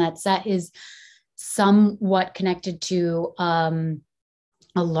happened on that set is somewhat connected to a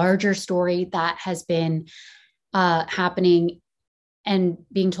larger story that has been happening and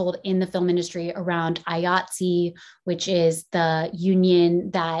being told in the film industry around IATSE, which is the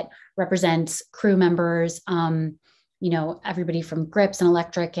union that represents crew members, everybody from grips and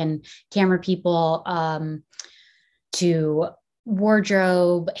electric and camera people to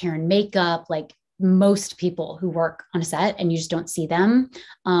wardrobe, hair and makeup, like most people who work on a set, and you just don't see them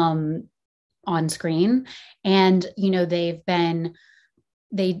on screen. And,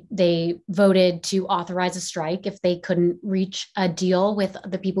 they voted to authorize a strike if they couldn't reach a deal with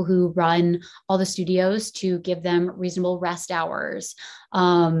the people who run all the studios to give them reasonable rest hours,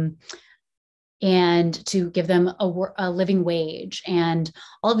 and to give them a living wage, and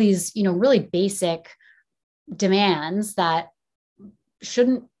all these, really basic demands that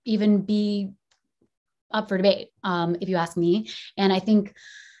shouldn't even be up for debate, if you ask me. And I think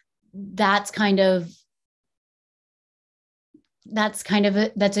that's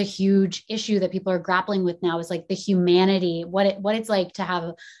a huge issue that people are grappling with now, is like the humanity, what it's like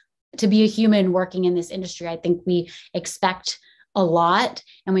to be a human working in this industry. I think we expect a lot,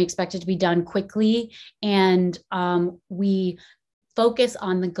 and we expect it to be done quickly. And we focus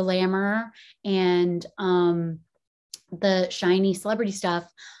on the glamour and the shiny celebrity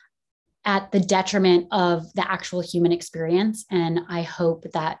stuff at the detriment of the actual human experience. And I hope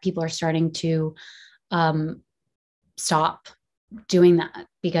that people are starting to stop doing that,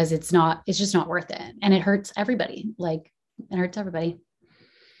 because it's just not worth it. And it hurts everybody.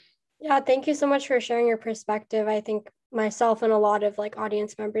 Yeah, thank you so much for sharing your perspective. I think myself and a lot of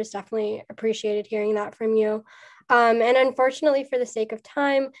audience members definitely appreciated hearing that from you. And unfortunately, for the sake of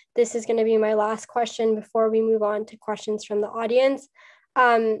time, this is going to be my last question before we move on to questions from the audience.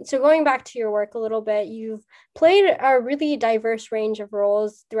 So going back to your work a little bit, you've played a really diverse range of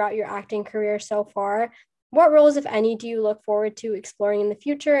roles throughout your acting career so far. What roles, if any, do you look forward to exploring in the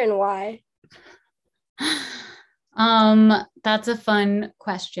future, and why? That's a fun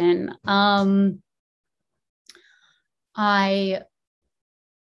question. I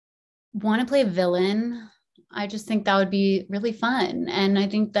want to play a villain. I just think that would be really fun. And I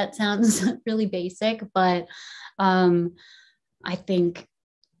think that sounds really basic, but I think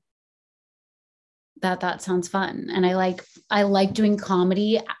that sounds fun. And I like doing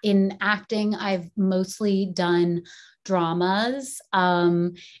comedy. In acting, I've mostly done dramas.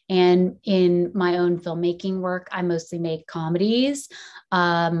 And in my own filmmaking work, I mostly make comedies.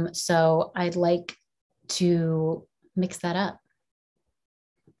 So I'd like to mix that up.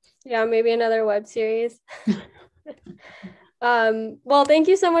 Yeah, maybe another web series. Well, thank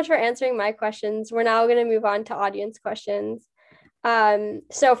you so much for answering my questions. We're now going to move on to audience questions.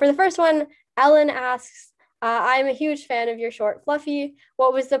 So for the first one, Ellen asks, I'm a huge fan of your short Fluffy.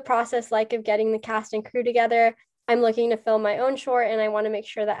 What was the process like of getting the cast and crew together? I'm looking to film my own short, and I want to make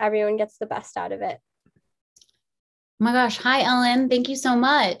sure that everyone gets the best out of it. Oh my gosh. Hi, Ellen. Thank you so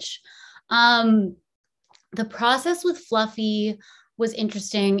much. The process with Fluffy was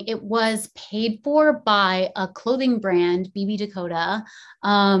interesting. It was paid for by a clothing brand, BB Dakota,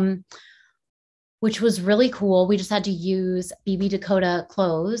 which was really cool. We just had to use BB Dakota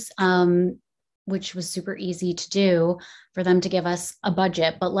clothes, which was super easy to do for them to give us a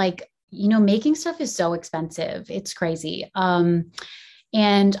budget. But making stuff is so expensive. It's crazy. And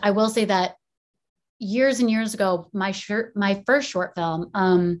I will say that years and years ago, my first short film,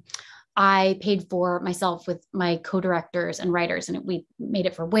 I paid for myself with my co-directors and writers, and we made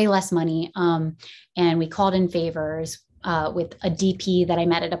it for way less money. And we called in favors. with a DP that I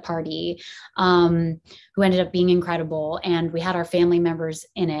met at a party, who ended up being incredible. And we had our family members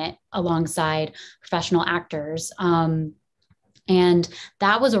in it alongside professional actors. And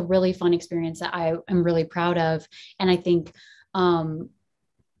that was a really fun experience that I am really proud of. And I think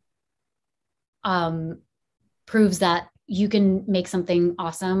proves that you can make something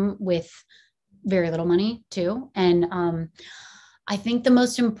awesome with very little money too. And I think the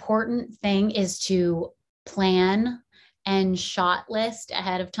most important thing is to plan and shot list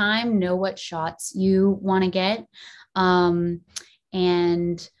ahead of time, know what shots you want to get, and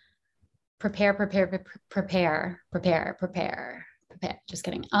prepare. Just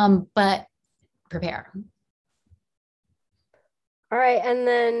kidding. But prepare. All right. And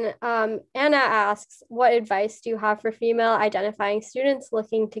then Anna asks, what advice do you have for female identifying students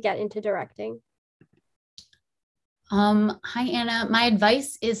looking to get into directing? Hi, Anna. My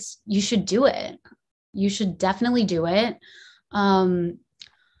advice is you should do it. You should definitely do it. I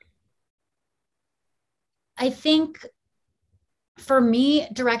think for me,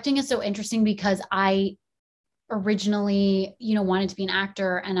 directing is so interesting because I originally, wanted to be an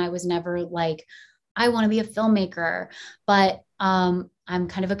actor, and I was never like, I want to be a filmmaker, but I'm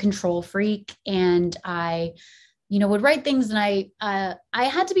kind of a control freak, and I, would write things, and I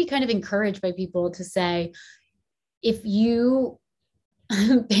had to be kind of encouraged by people to say, if you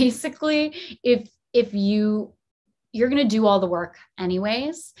basically, if you're going to do all the work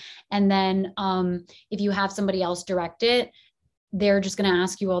anyways, and then if you have somebody else direct it, they're just going to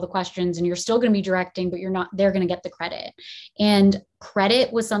ask you all the questions, and you're still going to be directing, but they're going to get the credit. And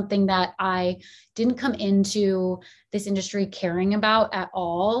credit was something that I didn't come into this industry caring about at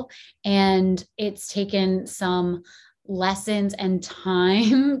all. And it's taken some lessons and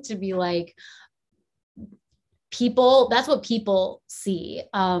time to be like, that's what people see.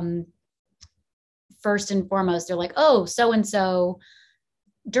 First and foremost, they're like, oh, so-and-so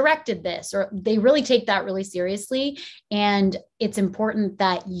directed this, or they really take that really seriously. And it's important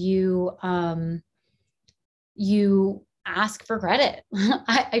that you ask for credit.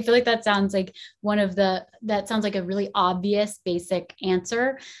 I feel like that sounds like a really obvious basic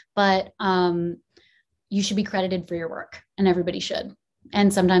answer, but you should be credited for your work, and everybody should.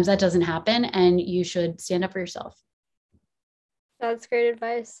 And sometimes that doesn't happen, and you should stand up for yourself. That's great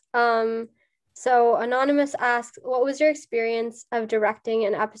advice. So Anonymous asks, what was your experience of directing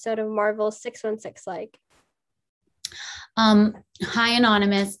an episode of Marvel's 616 like? Hi,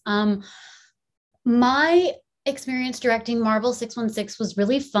 Anonymous. My experience directing Marvel 616 was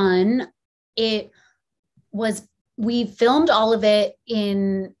really fun. We filmed all of it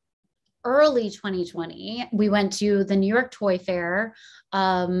in early 2020. We went to the New York Toy Fair,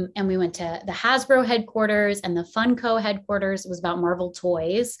 and we went to the Hasbro headquarters and the Funko headquarters. It was about Marvel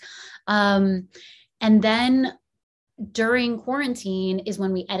toys. And then during quarantine is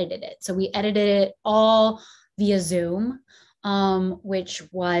when we edited it. So we edited it all via Zoom, which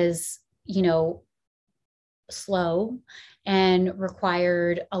was, slow and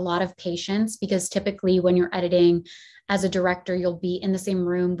required a lot of patience, because typically when you're editing as a director, you'll be in the same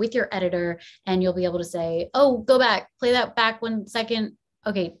room with your editor, and you'll be able to say, oh, go back, play that back 1 second.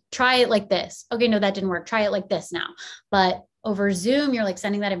 Okay, try it like this. Okay, no, that didn't work. Try it like this now. But over Zoom, you're like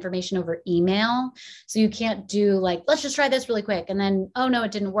sending that information over email. So you can't do like, let's just try this really quick, and then, oh no,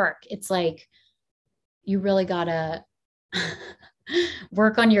 it didn't work. It's like, you really gotta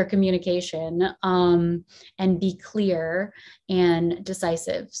work on your communication, and be clear and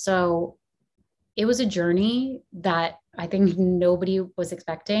decisive. So it was a journey that I think nobody was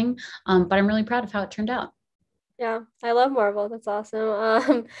expecting, but I'm really proud of how it turned out. Yeah, I love Marvel. That's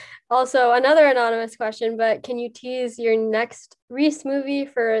awesome. Also, another anonymous question, but can you tease your next Reese movie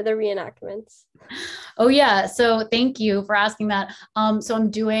for the reenactments? Oh yeah, so thank you for asking that.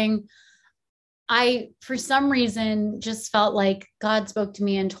 So I, for some reason, just felt like God spoke to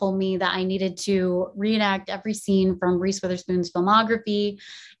me and told me that I needed to reenact every scene from Reese Witherspoon's filmography.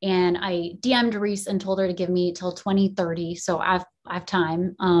 And I DM'd Reese and told her to give me till 2030. So I have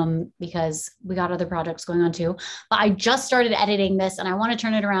time, because we got other projects going on too. But I just started editing this, and I want to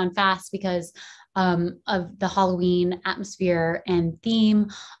turn it around fast because of the Halloween atmosphere and theme.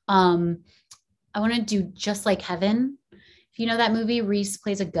 I want to do Just Like Heaven. If you know that movie, Reese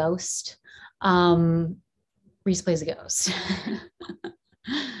plays a ghost. Reese plays a ghost.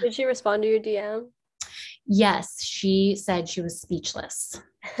 Did she respond to your DM? Yes, she said she was speechless.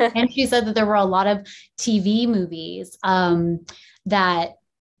 And she said that there were a lot of TV movies that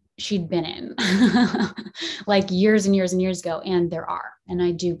she'd been in like years and years and years ago. And there are, and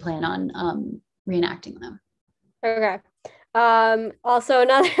I do plan on reenacting them. Okay. Also,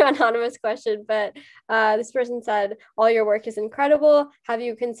 another anonymous question, but this person said, all your work is incredible. Have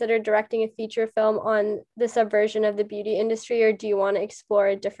you considered directing a feature film on the subversion of the beauty industry, or do you want to explore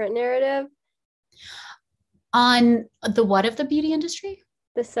a different narrative? On the what of the beauty industry?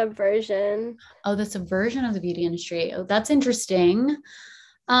 The subversion. Oh, the subversion of the beauty industry. Oh, that's interesting.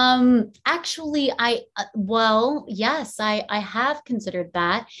 Actually, yes, I have considered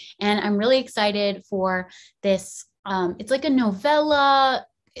that, and I'm really excited for this. It's like a novella.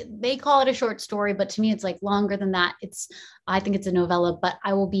 They call it a short story, but to me, it's like longer than that. I think it's a novella, but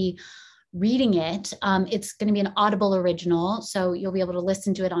I will be reading it. It's going to be an Audible original, so you'll be able to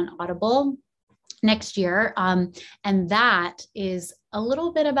listen to it on Audible next year. And that is a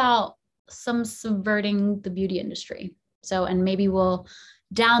little bit about some subverting the beauty industry. So, and maybe we'll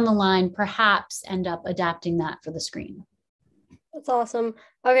down the line perhaps end up adapting that for the screen. That's awesome.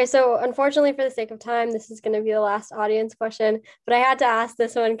 Okay, so unfortunately, for the sake of time, this is going to be the last audience question, but I had to ask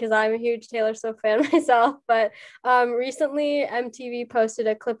this one because I'm a huge Taylor Swift fan myself. But recently, MTV posted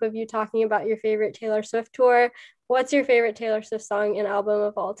a clip of you talking about your favorite Taylor Swift tour. What's your favorite Taylor Swift song and album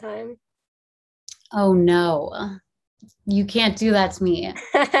of all time? Oh no, you can't do that to me.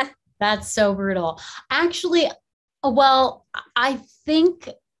 That's so brutal. Actually, well, I think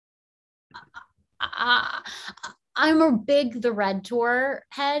I'm a big The Red Tour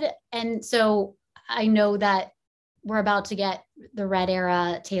head. And so I know that we're about to get the Red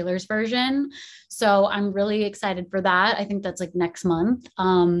era Taylor's version. So I'm really excited for that. I think that's like next month.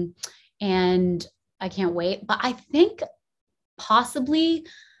 And I can't wait. But I think possibly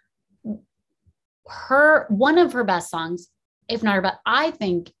one of her best songs, if not her best, I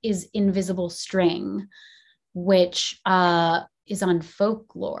think is Invisible String, which is on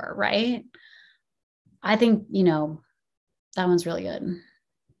Folklore, right? I think, that one's really good.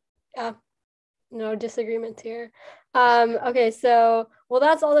 Yeah, no disagreements here. Okay, so, well,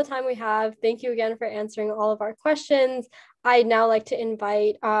 that's all the time we have. Thank you again for answering all of our questions. I'd now like to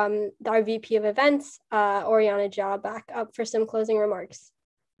invite our VP of Events, Oriana Jha, back up for some closing remarks.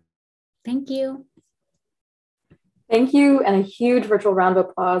 Thank you. Thank you, and a huge virtual round of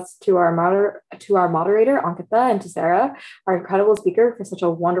applause to our moderator, Ankita, and to Sarah, our incredible speaker, for such a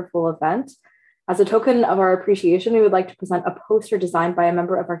wonderful event. As a token of our appreciation, we would like to present a poster designed by a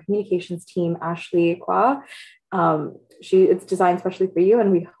member of our communications team, Ashley Kwa. It's designed especially for you,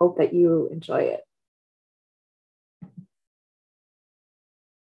 and we hope that you enjoy it.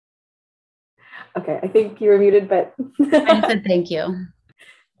 Okay, I think you were muted, but I said thank you.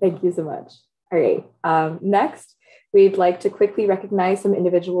 Thank you so much. All right, next, we'd like to quickly recognize some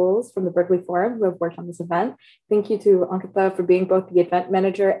individuals from the Berkeley Forum who have worked on this event. Thank you to Ankita for being both the event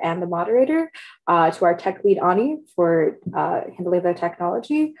manager and the moderator, to our tech lead, Ani, for handling the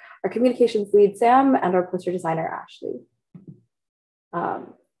technology, our communications lead, Sam, and our poster designer, Ashley.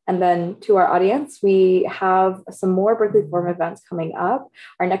 And then to our audience, we have some more Berkeley Forum events coming up.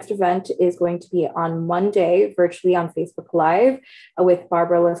 Our next event is going to be on Monday, virtually on Facebook Live, with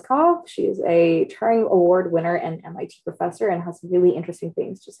Barbara Liskov. She is a Turing Award winner and MIT professor and has really interesting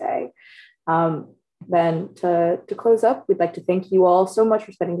things to say. Then to close up, we'd like to thank you all so much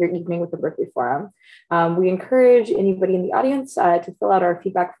for spending your evening with the Berkeley Forum. We encourage anybody in the audience to fill out our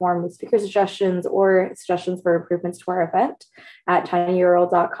feedback form with speaker suggestions or suggestions for improvements to our event at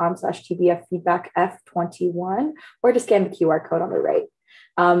tinyurl.com/tbffeedbackf21, or to scan the QR code on the right.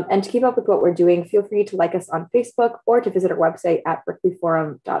 And to keep up with what we're doing, feel free to like us on Facebook or to visit our website at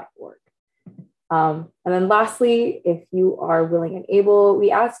berkeleyforum.org. And then lastly, if you are willing and able, we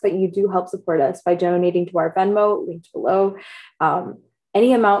ask that you do help support us by donating to our Venmo, linked below.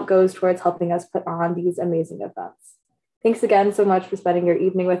 Any amount goes towards helping us put on these amazing events. Thanks again so much for spending your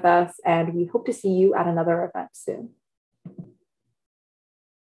evening with us, and we hope to see you at another event soon.